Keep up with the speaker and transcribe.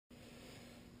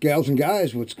Gals and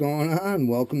guys, what's going on?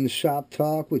 Welcome to Shop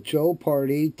Talk with Joe, part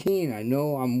 18. I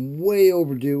know I'm way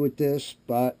overdue with this,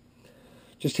 but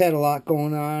just had a lot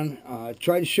going on.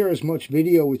 Tried to share as much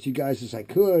video with you guys as I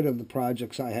could of the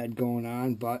projects I had going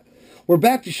on, but we're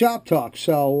back to Shop Talk.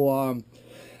 So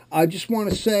I just want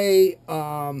to say,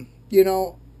 I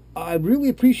really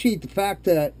appreciate the fact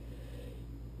that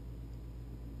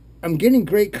I'm getting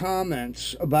great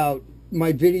comments about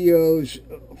my videos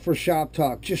for Shop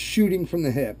Talk, just shooting from the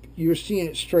hip. You're seeing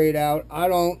it straight out. I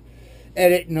don't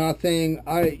edit nothing.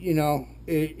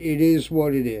 It is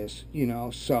what it is,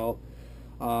 so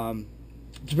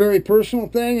it's a very personal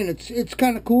thing, and it's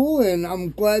kind of cool, and I'm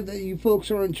glad that you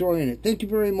folks are enjoying it. Thank you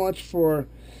very much for,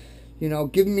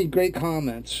 giving me great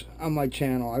comments on my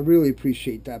channel. I really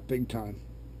appreciate that big time.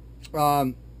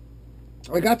 I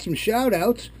got some shout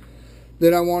outs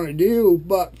that I want to do,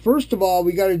 but first of all,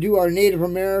 we got to do our Native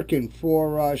American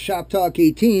for Shop Talk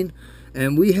 18,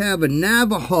 and we have a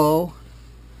Navajo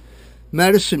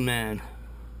medicine man.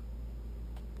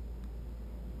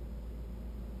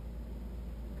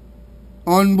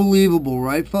 Unbelievable,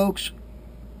 right, folks?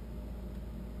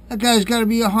 That guy's got to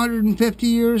be 150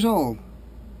 years old.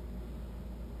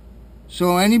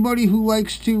 So anybody who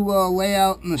likes to lay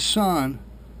out in the sun,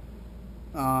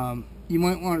 you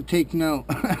might want to take note.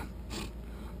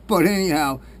 But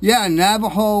anyhow, yeah,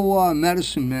 Navajo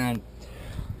medicine man.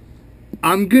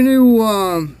 I'm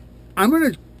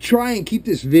gonna try and keep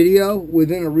this video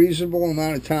within a reasonable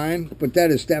amount of time, but that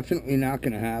is definitely not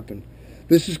gonna happen.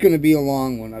 This is gonna be a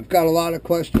long one. I've got a lot of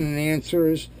question and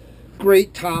answers,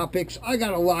 great topics. I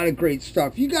got a lot of great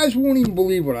stuff. You guys won't even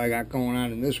believe what I got going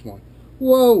on in this one.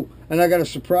 Whoa! And I got a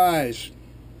surprise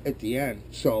at the end,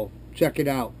 so check it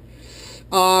out.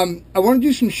 I want to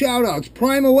do some shout outs.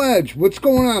 Primal Edge, what's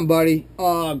going on, buddy?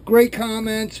 Great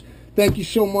comments. Thank you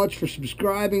so much for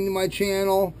subscribing to my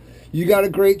channel. You got a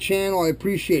great channel. I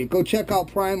appreciate it. Go check out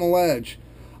Primal Edge.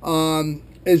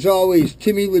 As always,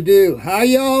 Timmy Ledoux. How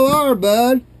y'all are,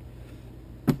 bud?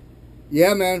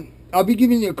 Yeah, man. I'll be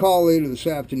giving you a call later this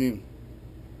afternoon.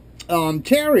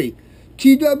 Terry,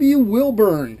 T.W.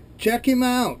 Wilburn. Check him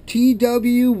out.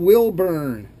 T.W.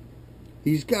 Wilburn.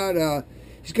 He's got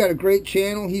a great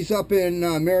channel. He's up in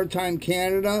Maritime,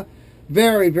 Canada.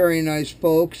 Very, very nice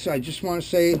folks. I just want to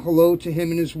say hello to him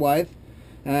and his wife.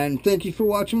 And thank you for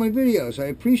watching my videos. I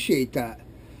appreciate that.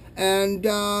 And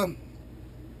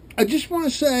I just want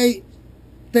to say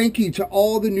thank you to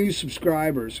all the new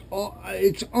subscribers.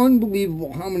 It's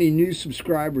unbelievable how many new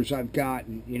subscribers I've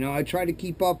gotten. I try to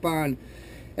keep up on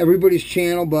everybody's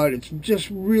channel, but it's just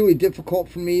really difficult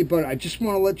for me. But I just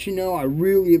want to let you know I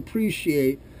really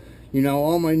appreciate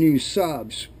all my new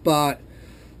subs. But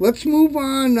let's move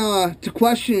on to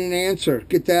question and answer.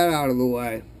 Get that out of the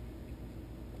way.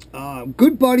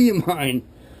 Good buddy of mine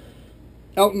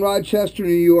out in Rochester,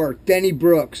 New York, Denny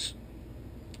Brooks.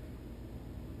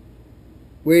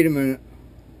 Wait a minute.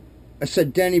 I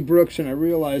said Denny Brooks and I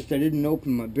realized I didn't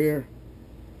open my beer.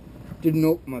 Didn't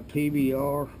open my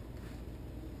PBR.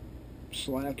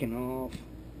 Slacking off.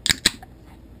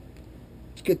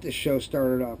 Let's get this show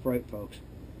started off right, folks.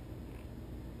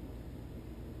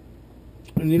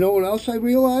 And you know what else I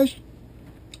realized?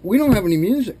 We don't have any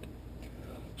music.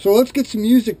 So let's get some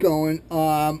music going.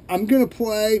 I'm going to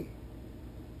play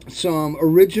some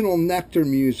original Nectar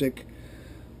music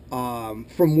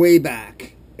from way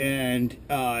back. And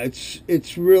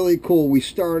it's really cool. We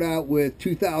start out with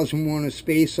 2001: A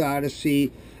Space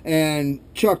Odyssey. And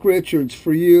Chuck Richards,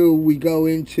 For You, we go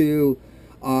into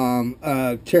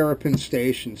Terrapin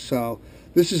Station. So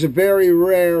this is a very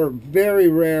rare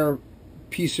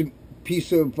piece of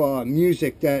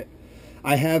music that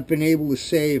I have been able to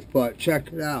save, but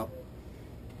check it out.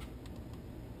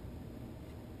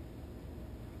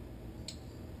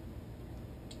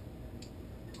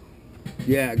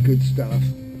 Yeah, good stuff.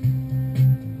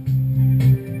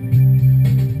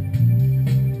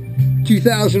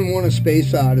 2001: A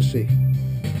Space Odyssey.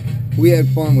 We had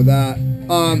fun with that.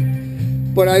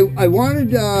 But I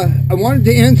wanted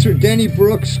to answer Denny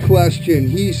Brooks' question.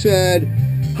 He said,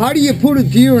 how do you put a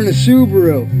deer in a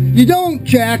Subaru? You don't,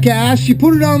 jackass. You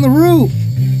put it on the roof.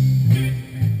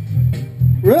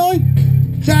 Really?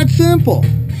 It's that simple.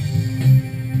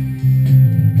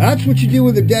 That's what you do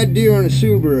with a dead deer in a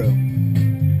Subaru.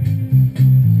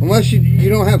 Unless you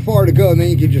don't have far to go, and then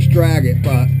you can just drag it.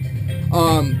 But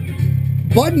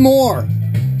Bud Moore.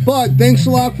 Bud, thanks a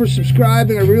lot for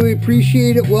subscribing. I really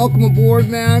appreciate it. Welcome aboard,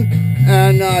 man.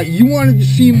 And you wanted to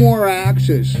see more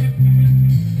axes.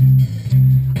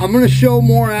 I'm going to show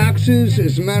more axes.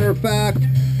 As a matter of fact,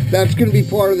 that's going to be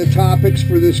part of the topics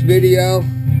for this video.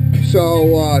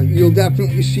 So you'll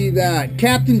definitely see that.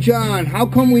 Captain John, how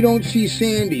come we don't see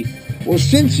Sandy? Well,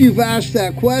 since you've asked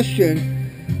that question,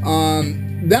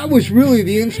 that was really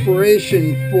the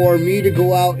inspiration for me to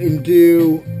go out and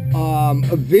do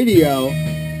a video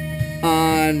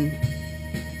on,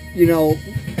 you know,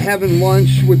 having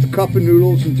lunch with a cup of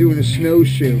noodles and doing a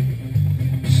snowshoe.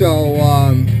 So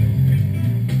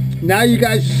now you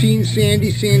guys have seen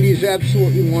Sandy. Sandy is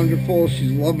absolutely wonderful. She's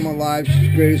the love of my life. She's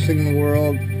the greatest thing in the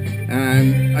world.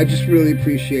 And I just really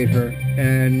appreciate her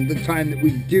and the time that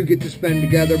we do get to spend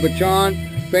together. But John,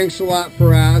 thanks a lot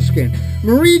for asking.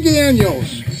 Marie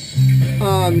Daniels,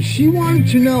 she wanted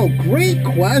to know, great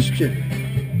question.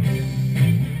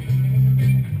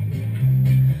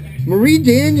 Marie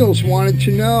Daniels wanted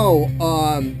to know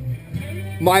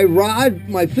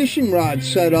my fishing rod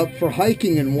setup for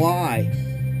hiking and why.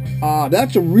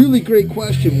 That's a really great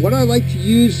question. What I like to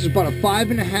use is about a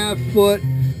 5.5 foot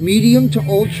medium to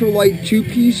ultralight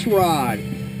 2-piece rod.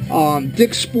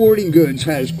 Dick's Sporting Goods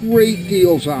has great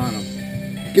deals on them.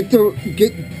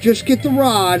 Just get the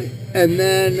rod and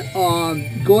then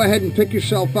go ahead and pick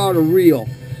yourself out a reel.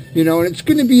 You know, and it's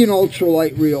going to be an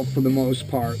ultralight reel for the most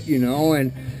part, you know,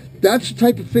 and that's the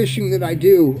type of fishing that I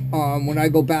do when I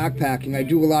go backpacking. I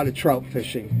do a lot of trout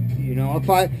fishing. You know,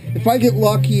 if I get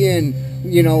lucky and,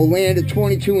 you know, land a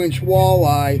 22-inch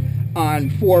walleye on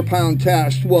 4-pound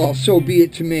test, well, so be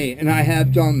it to me, and I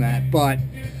have done that. But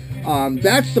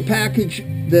that's the package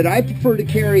that I prefer to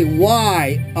carry.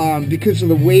 Why? Because of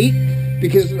the weight,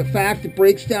 because of the fact it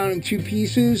breaks down in 2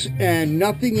 pieces, and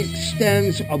nothing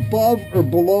extends above or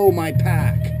below my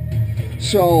pack.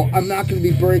 So I'm not going to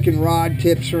be breaking rod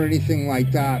tips or anything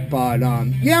like that. But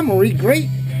yeah, Marie, great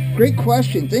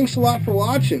question. Thanks a lot for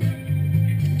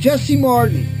watching. Jesse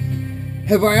Martin,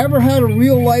 have I ever had a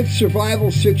real life survival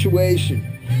situation?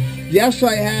 Yes,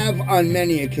 I have on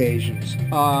many occasions.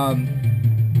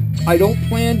 I don't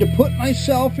plan to put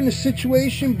myself in a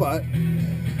situation, but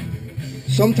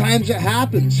sometimes it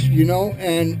happens, you know,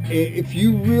 and if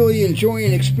you really enjoy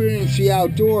and experience the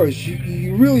outdoors,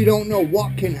 you really don't know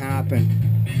what can happen.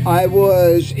 I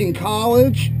was in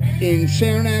college in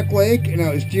Saranac Lake, and I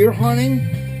was deer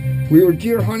hunting. We were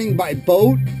deer hunting by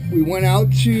boat. We went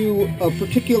out to a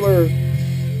particular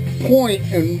point,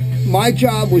 and my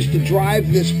job was to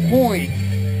drive this point,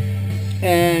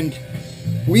 and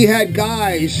we had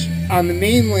guys on the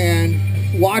mainland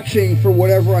watching for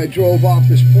whatever I drove off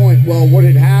this point. Well, what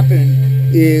had happened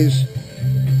is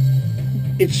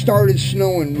it started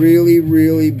snowing really,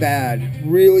 really bad,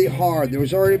 really hard. There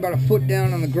was already about a foot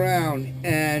down on the ground,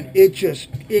 and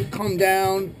it come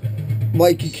down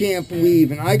like you can't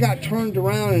believe. And I got turned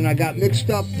around and I got mixed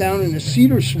up down in a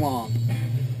cedar swamp.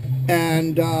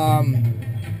 And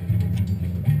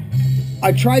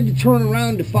I tried to turn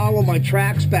around to follow my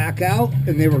tracks back out,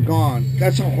 and they were gone.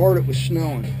 That's how hard it was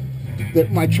snowing,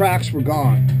 that my tracks were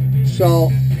gone.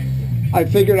 So I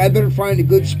figured I better find a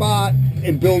good spot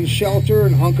and build a shelter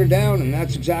and hunker down, and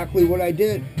that's exactly what I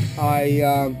did.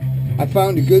 I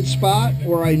found a good spot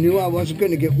where I knew I wasn't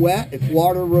going to get wet if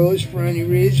water rose for any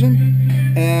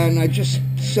reason, and I just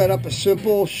set up a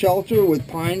simple shelter with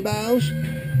pine boughs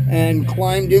and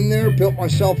climbed in there, built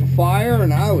myself a fire,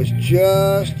 and I was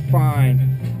just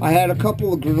fine. I had a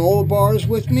couple of granola bars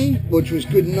with me, which was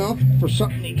good enough for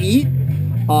something to eat.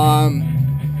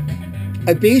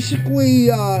 I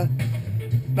basically I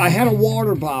had a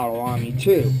water bottle on me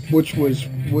too, which was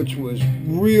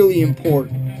really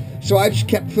important. So I just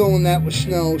kept filling that with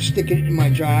snow, sticking it in my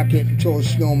jacket until the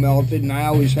snow melted, and I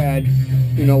always had,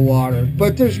 you know, water.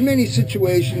 But there's many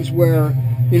situations where,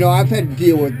 you know, I've had to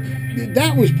deal with.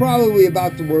 That was probably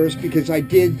about the worst, because I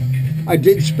did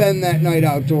spend that night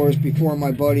outdoors before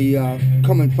my buddy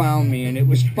come and found me, and it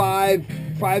was 5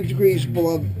 degrees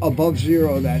above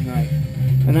zero that night.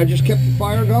 And I just kept the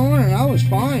fire going, and I was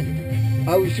fine.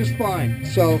 I was just fine.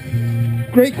 So,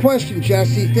 great question,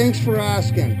 Jesse. Thanks for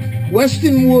asking.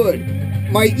 Weston Wood,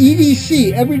 my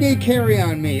EDC, everyday carry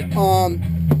on me.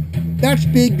 That's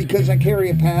big because I carry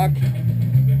a pack.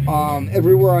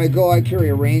 Everywhere I go, I carry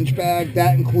a range bag.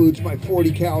 That includes my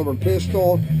 .40 caliber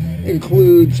pistol,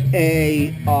 includes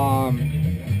a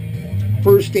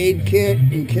first aid kit,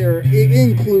 it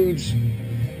includes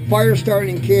fire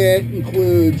starting kit,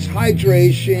 includes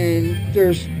hydration.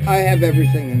 I have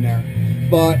everything in there.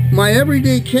 But my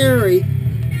everyday carry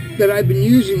that I've been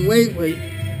using lately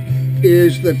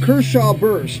is the Kershaw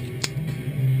Burst.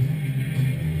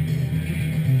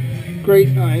 Great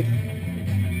knife.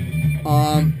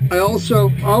 I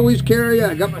also always carry,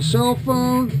 I got my cell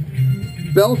phone,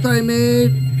 belt I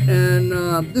made, and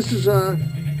this is a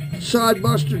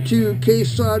Sodbuster 2,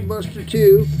 Case Sodbuster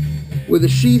 2, with a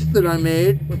sheath that I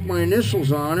made with my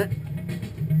initials on it.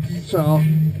 So,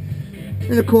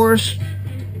 and of course,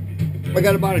 I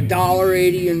got about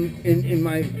 $1.80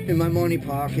 in my money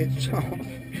pocket. So,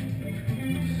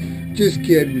 just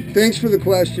kidding. Thanks for the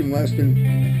question, Weston.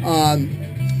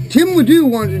 Tim Ledoux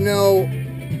wanted to know,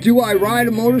 do I ride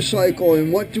a motorcycle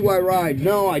and what do I ride?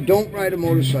 No, I don't ride a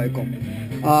motorcycle.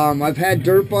 I've had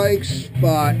dirt bikes,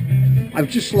 but I've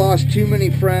just lost too many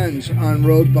friends on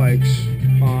road bikes.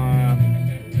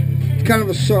 It's kind of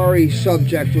a sorry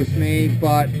subject with me,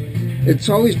 but it's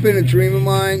always been a dream of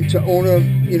mine to own a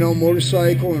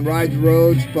motorcycle and ride the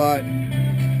roads, but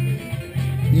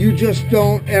you just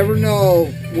don't ever know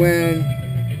when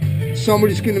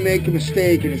somebody's going to make a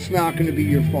mistake and it's not going to be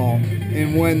your fault.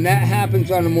 And when that happens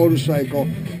on a motorcycle,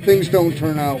 things don't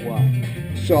turn out well.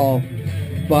 So,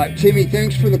 but Timmy,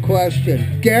 thanks for the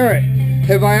question. Garrett,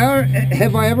 have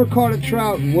I ever caught a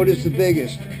trout, and what is the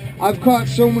biggest? I've caught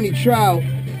so many trout,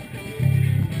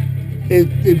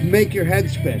 it'd make your head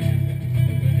spin.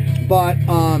 But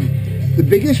the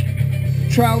biggest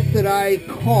trout that I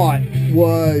caught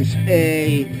was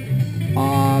a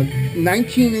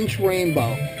 19-inch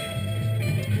rainbow.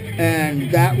 And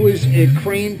that was at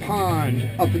Crane Pond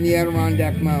up in the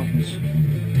Adirondack Mountains.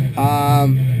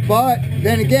 But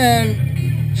then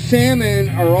again, salmon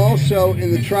are also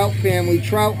in the trout family.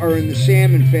 Trout are in the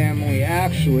salmon family,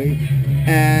 actually.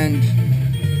 And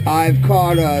I've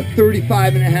caught a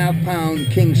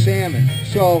 35.5-pound king salmon.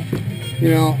 So,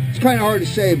 it's kind of hard to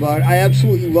say, but I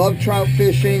absolutely love trout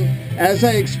fishing. As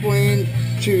I explained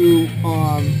to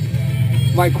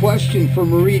my question for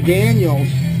Marie Daniels,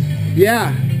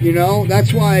 yeah,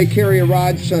 that's why I carry a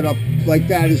rod set up like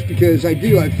that, is because I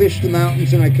fish the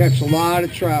mountains and I catch a lot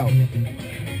of trout.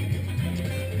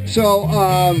 So,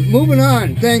 moving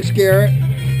on. Thanks, Garrett.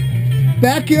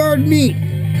 Backyard Meat.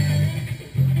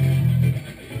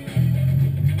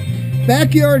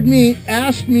 Backyard Meat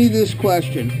asked me this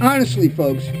question. Honestly,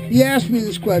 folks, he asked me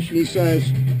this question. He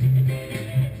says,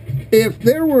 if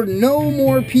there were no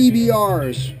more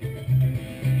PBRs,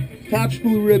 Pabst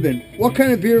Blue Ribbon, what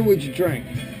kind of beer would you drink?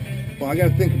 Well, I got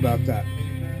to think about that.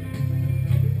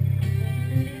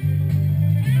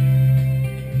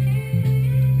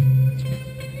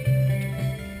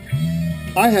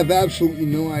 I have absolutely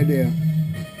no idea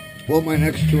what my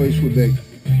next choice would be.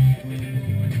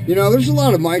 There's a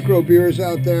lot of micro beers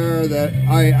out there that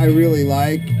I really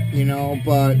like,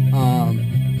 but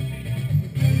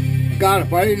God,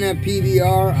 if I didn't have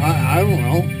PBR, I don't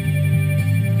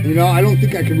know. I don't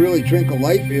think I could really drink a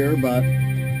light beer, but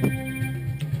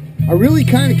I really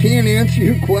kind of can't answer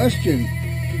your question.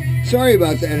 Sorry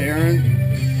about that,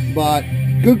 Aaron, but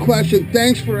good question.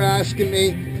 Thanks for asking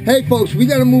me. Hey, folks, we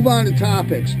got to move on to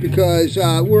topics because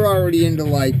we're already into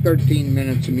like 13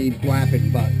 minutes of me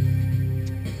blapping, but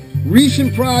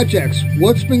recent projects,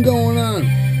 what's been going on?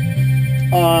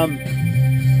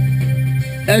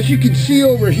 As you can see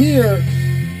over here,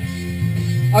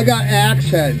 I got axe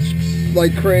heads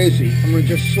like crazy. I'm going to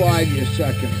just slide you a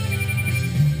second.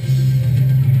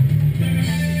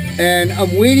 And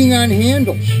I'm waiting on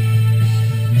handles.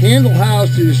 Handle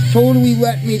House is totally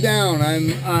let me down.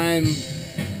 I'm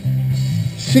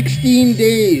 16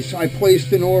 days I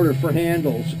placed an order for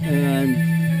handles, and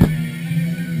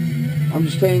I'm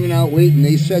just hanging out waiting.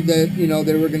 They said that,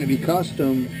 they were going to be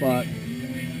custom, but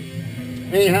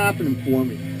ain't happening for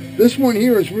me. This one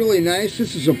here is really nice.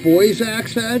 This is a boy's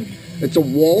axe head. It's a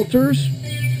Walters.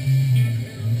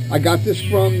 I got this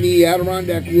from the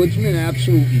Adirondack Woodsman.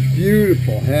 Absolutely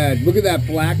beautiful head. Look at that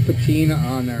black patina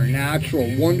on there. Natural,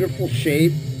 wonderful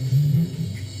shape.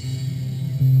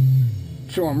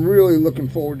 So I'm really looking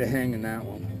forward to hanging that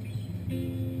one.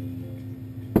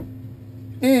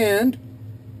 And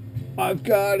I've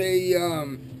got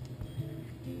a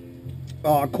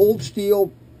Cold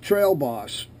Steel Trail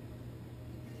Boss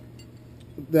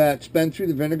that's been through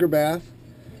the vinegar bath.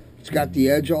 It's got the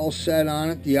edge all set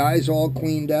on it, the eyes all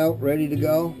cleaned out, ready to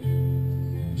go.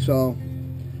 So,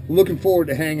 looking forward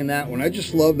to hanging that one. I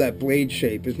just love that blade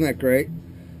shape. Isn't that great?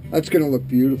 That's going to look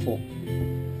beautiful.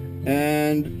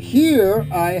 And here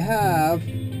I have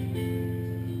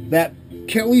that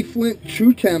Kelly Flint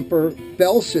True Temper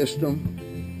bell system.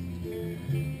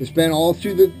 It's been all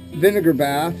through the vinegar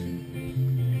bath.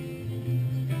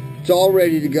 It's all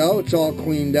ready to go. It's all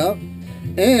cleaned up.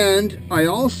 And I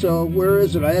also, where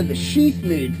is it? I had the sheath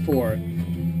made for it.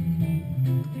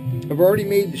 I've already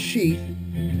made the sheath.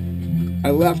 I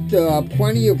left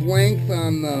plenty of length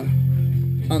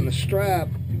on the strap.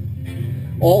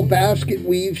 All basket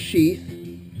weave sheath.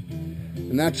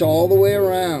 And that's all the way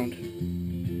around.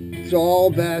 It's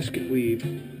all basket weave.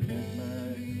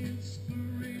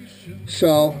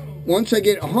 So, once I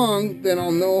get it hung, then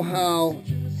I'll know how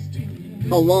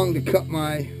long to cut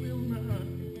my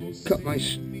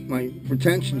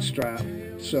retention strap.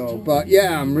 So, but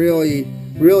yeah, I'm really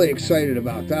excited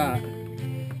about that.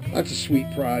 That's a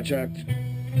sweet project.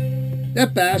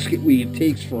 That basket weave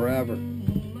takes forever.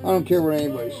 I don't care what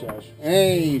anybody says. It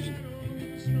ain't easy.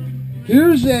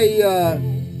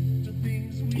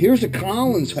 Here's a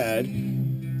Collins head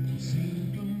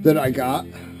that I got.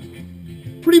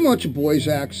 Pretty much a boy's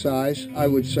axe size, I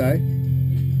would say.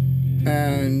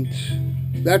 And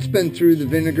that's been through the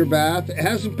vinegar bath. It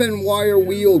hasn't been wire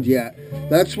wheeled yet.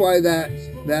 That's why that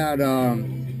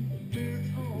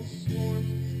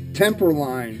temper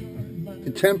line,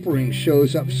 the tempering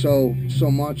shows up so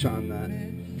much on that.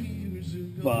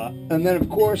 But, and then of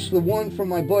course the one from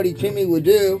my buddy Timmy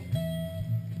Ledoux.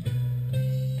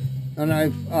 And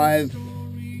I've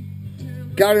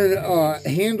got a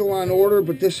handle on order,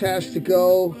 but this has to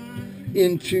go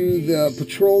into the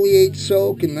petroleate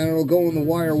soak, and then it'll go in the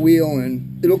wire wheel,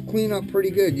 and it'll clean up pretty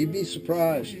good. You'd be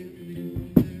surprised.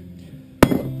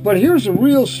 But here's a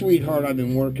real sweetheart I've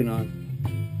been working on.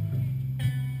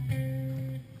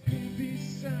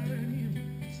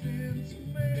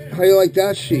 How you like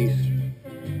that sheath?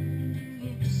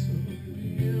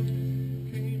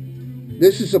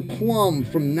 This is a plum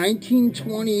from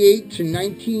 1928 to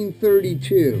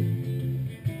 1932.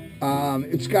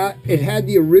 It had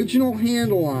the original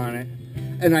handle on it,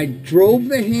 and I drove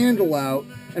the handle out,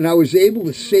 and I was able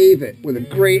to save it with a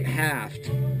great haft.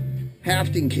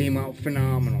 Hafting came out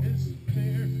phenomenal.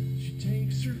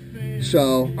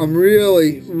 So I'm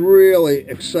really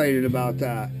excited about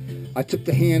that. I took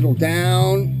the handle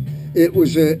down. It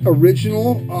was an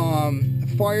original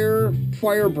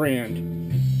Firebrand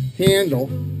handle,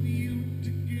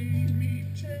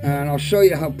 and I'll show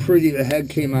you how pretty the head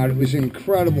came out. It was in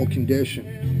incredible condition.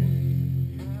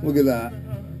 Look at that.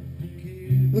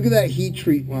 Look at that heat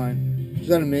treat line. Is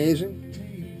that amazing?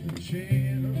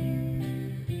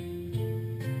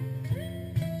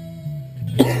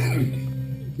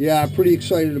 Yeah, pretty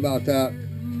excited about that.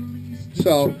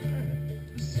 So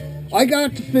I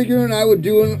got to figuring I would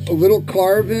do a little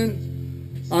carving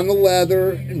on the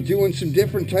leather and doing some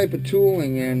different type of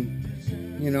tooling, and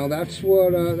you know, that's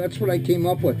what I came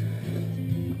up with.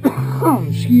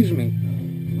 Excuse me.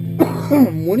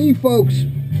 One of you folks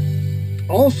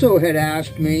also had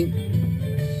asked me,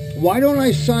 why don't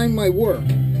I sign my work?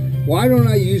 Why don't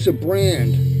I use a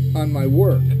brand on my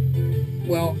work?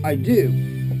 Well, I do.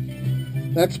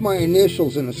 That's my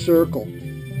initials in a circle.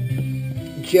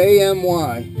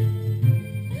 JMY.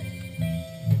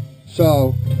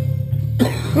 So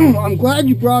I'm glad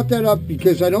you brought that up,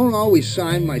 because I don't always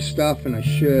sign my stuff, and I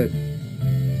should,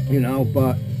 you know.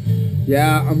 But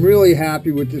yeah, I'm really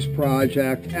happy with this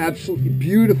project. Absolutely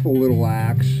beautiful little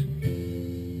axe.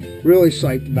 Really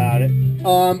psyched about it.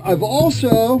 I've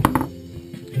also,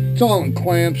 it's all in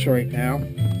clamps right now.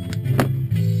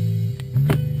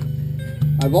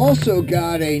 I've also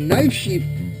got a knife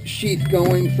sheath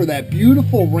going for that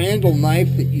beautiful Randall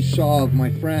knife that you saw of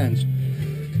my friend's.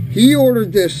 He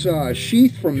ordered this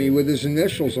sheath from me with his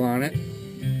initials on it,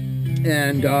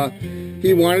 and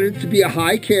he wanted it to be a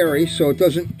high carry so it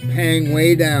doesn't hang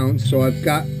way down. So I've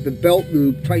got the belt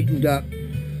loop tightened up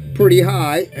pretty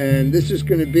high, and this is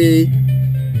going to be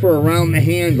for around the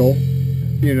handle,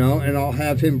 you know, and I'll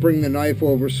have him bring the knife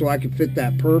over so I can fit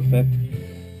that perfect.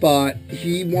 But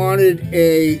he wanted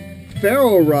a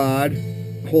ferro rod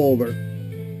holder,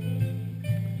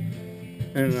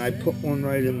 and I put one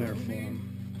right in there for him.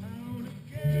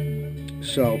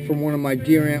 So, from one of my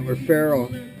deer antler ferro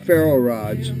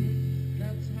rods.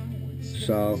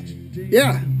 So,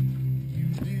 yeah.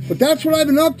 But that's what I've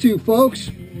been up to,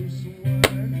 folks.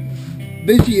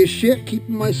 Busy as shit,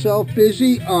 keeping myself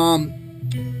busy.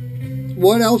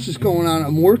 What else is going on?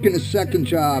 I'm working a second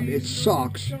job. It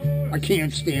sucks. I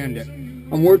can't stand it.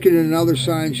 I'm working in another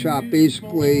sign shop,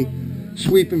 basically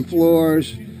sweeping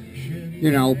floors,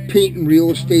 you know, painting real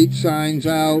estate signs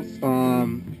out.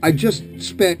 I just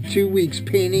spent 2 weeks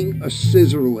painting a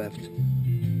scissor lift.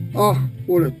 Oh,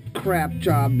 what a crap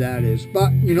job that is.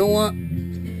 But you know what?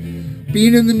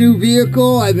 Being in the new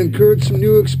vehicle, I've incurred some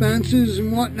new expenses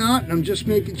and whatnot, and I'm just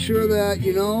making sure that,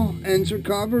 you know, ends are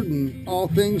covered and all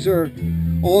things are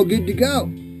all good to go.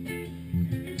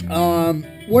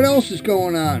 What else is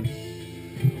going on?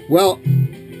 Well,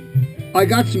 I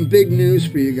got some big news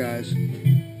for you guys.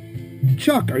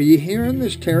 Chuck, are you hearing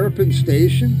this Terrapin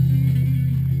station?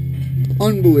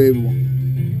 Unbelievable.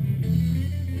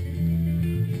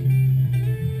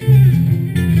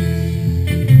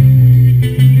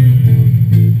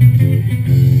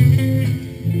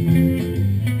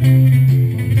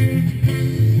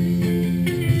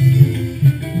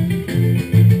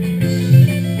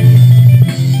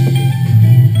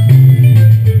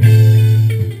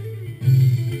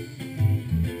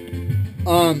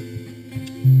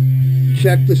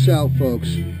 check this out,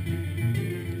 folks.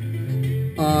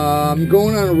 I'm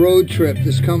going on a road trip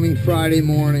this coming Friday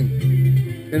morning,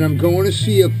 and I'm going to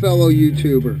see a fellow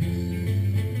YouTuber.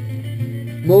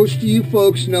 Most of you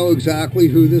folks know exactly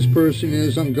who this person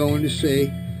is I'm going to see,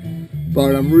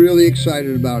 but I'm really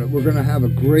excited about it. We're going to have a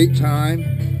great time.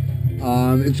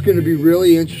 It's going to be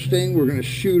really interesting. We're going to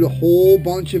shoot a whole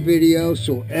bunch of videos,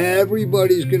 so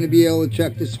everybody's going to be able to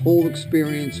check this whole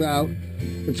experience out.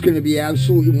 It's going to be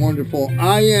absolutely wonderful.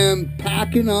 I am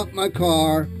packing up my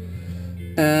car,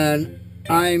 and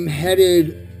I'm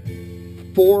headed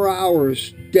 4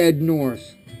 hours dead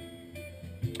north,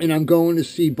 and I'm going to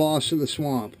see Boss of the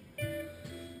Swamp.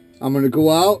 I'm going to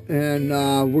go out, and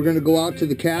we're going to go out to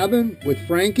the cabin with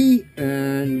Frankie,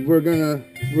 and we're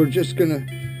just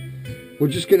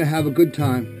gonna have a good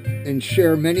time and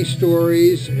share many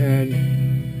stories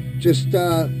and just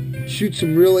shoot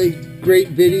some really great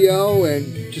video,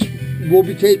 and just we'll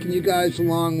be taking you guys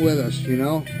along with us, you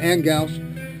know, and gals.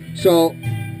 So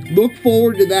look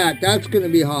forward to that. That's going to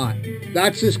be hot.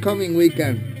 That's this coming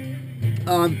weekend.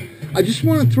 I just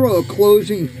want to throw a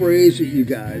closing phrase at you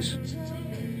guys.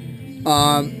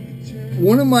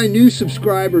 One of my new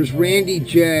subscribers, Randy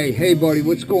J. Hey buddy,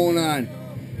 what's going on?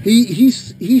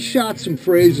 He shot some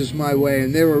phrases my way,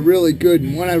 and they were really good.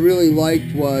 And one I really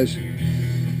liked was,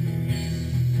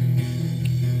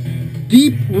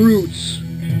 deep roots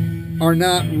are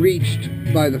not reached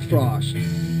by the frost.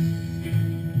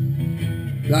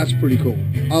 That's pretty cool.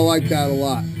 I like that a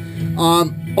lot.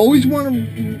 Always want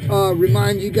to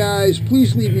remind you guys,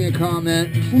 please leave me a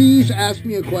comment. Please ask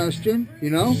me a question, you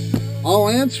know. I'll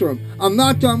answer them. I'm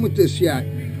not done with this yet.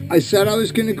 I said I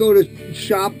was going to go to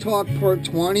Shop Talk Part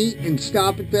 20 and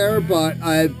stop it there, but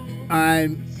I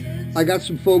got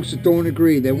some folks that don't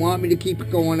agree. They want me to keep it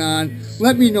going on.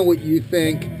 Let me know what you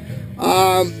think.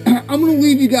 I'm going to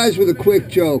leave you guys with a quick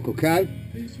joke, okay?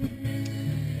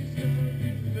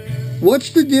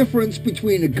 What's the difference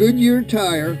between a Goodyear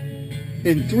tire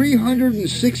and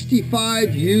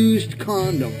 365 used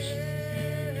condoms?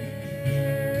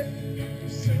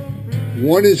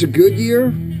 One is a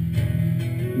Goodyear.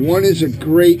 One is a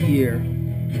great year.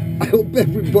 I hope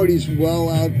everybody's well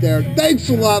out there. Thanks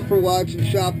a lot for watching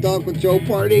Shop Talk with Joe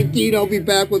Part 18. I'll be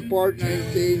back with Part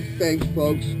 19. Thanks,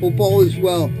 folks. Hope all is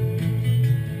well.